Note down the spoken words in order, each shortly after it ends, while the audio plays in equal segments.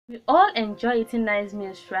We all enjoy eating nice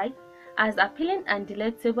meals, right? As appealing and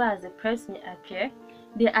delectable as the perks may appear,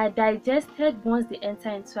 they are digested once they enter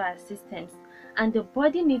into our systems, and the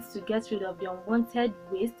body needs to get rid of the unwanted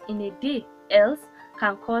waste in a day, else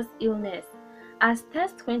can cause illness. As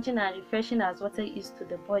thirst quenching and refreshing as water is to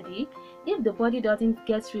the body, if the body doesn't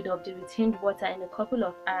get rid of the retained water in a couple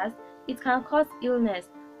of hours, it can cause illness.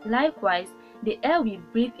 Likewise, the air we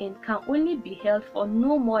breathe in can only be held for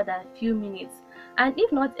no more than a few minutes, and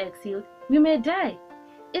if not exhaled, we may die.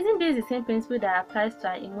 Isn't this the same principle that applies to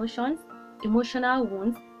our emotions? Emotional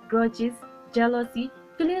wounds, grudges, jealousy,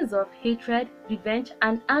 feelings of hatred, revenge,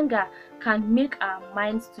 and anger can make our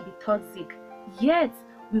minds to be toxic. Yet,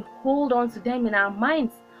 we hold on to them in our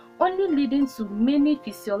minds, only leading to many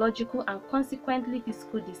physiological and consequently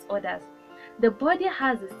physical disorders. The body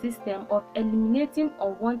has a system of eliminating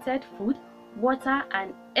unwanted food, water,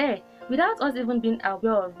 and air without us even being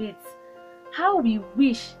aware of it. How we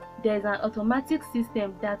wish there is an automatic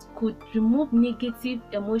system that could remove negative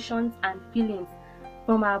emotions and feelings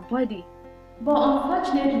from our body. But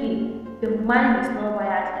unfortunately, the mind is not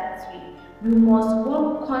wired that way. We must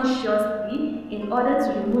work consciously in order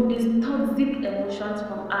to remove these toxic emotions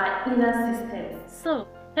from our inner systems. So,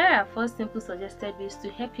 here are 4 simple suggested ways to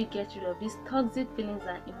help you get rid of these toxic feelings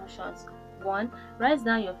and emotions. 1. Write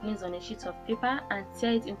down your feelings on a sheet of paper and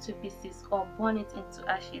tear it into pieces or burn it into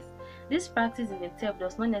ashes. This practice in itself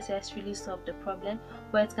does not necessarily solve the problem,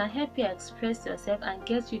 but it can help you express yourself and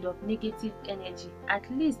get rid of negative energy, at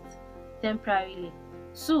least temporarily.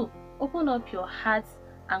 2. Open up your heart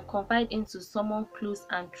and confide into someone close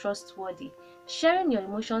and trustworthy. Sharing your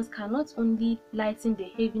emotions can not only lighten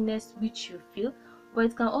the heaviness which you feel, but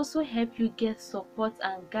it can also help you get support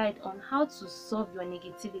and guide on how to solve your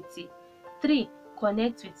negativity. 3.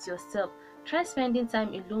 Connect with yourself. Try spending time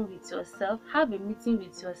alone with yourself, have a meeting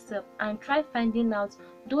with yourself, and try finding out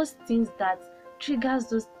those things that triggers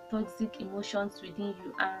those toxic emotions within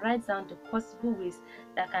you and write down the possible ways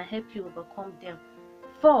that can help you overcome them.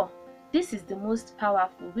 4. This is the most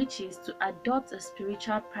powerful, which is to adopt a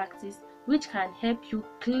spiritual practice which can help you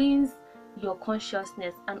cleanse your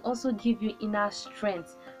consciousness and also give you inner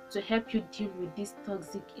strength to help you deal with these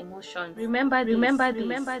toxic emotions. Remember, it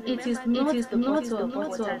is not the bottle of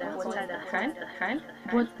water that can,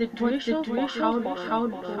 but the duration for how long you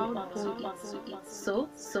hold on to it. So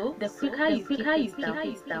the quicker you keep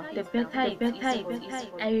it down, the better it is.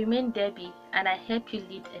 I remain Debbie, and I help you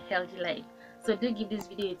lead a healthy life. So do give this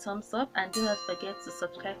video a thumbs up and do not forget to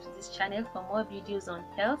subscribe to this channel for more videos on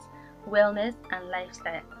health, wellness, and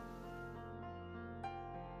lifestyle.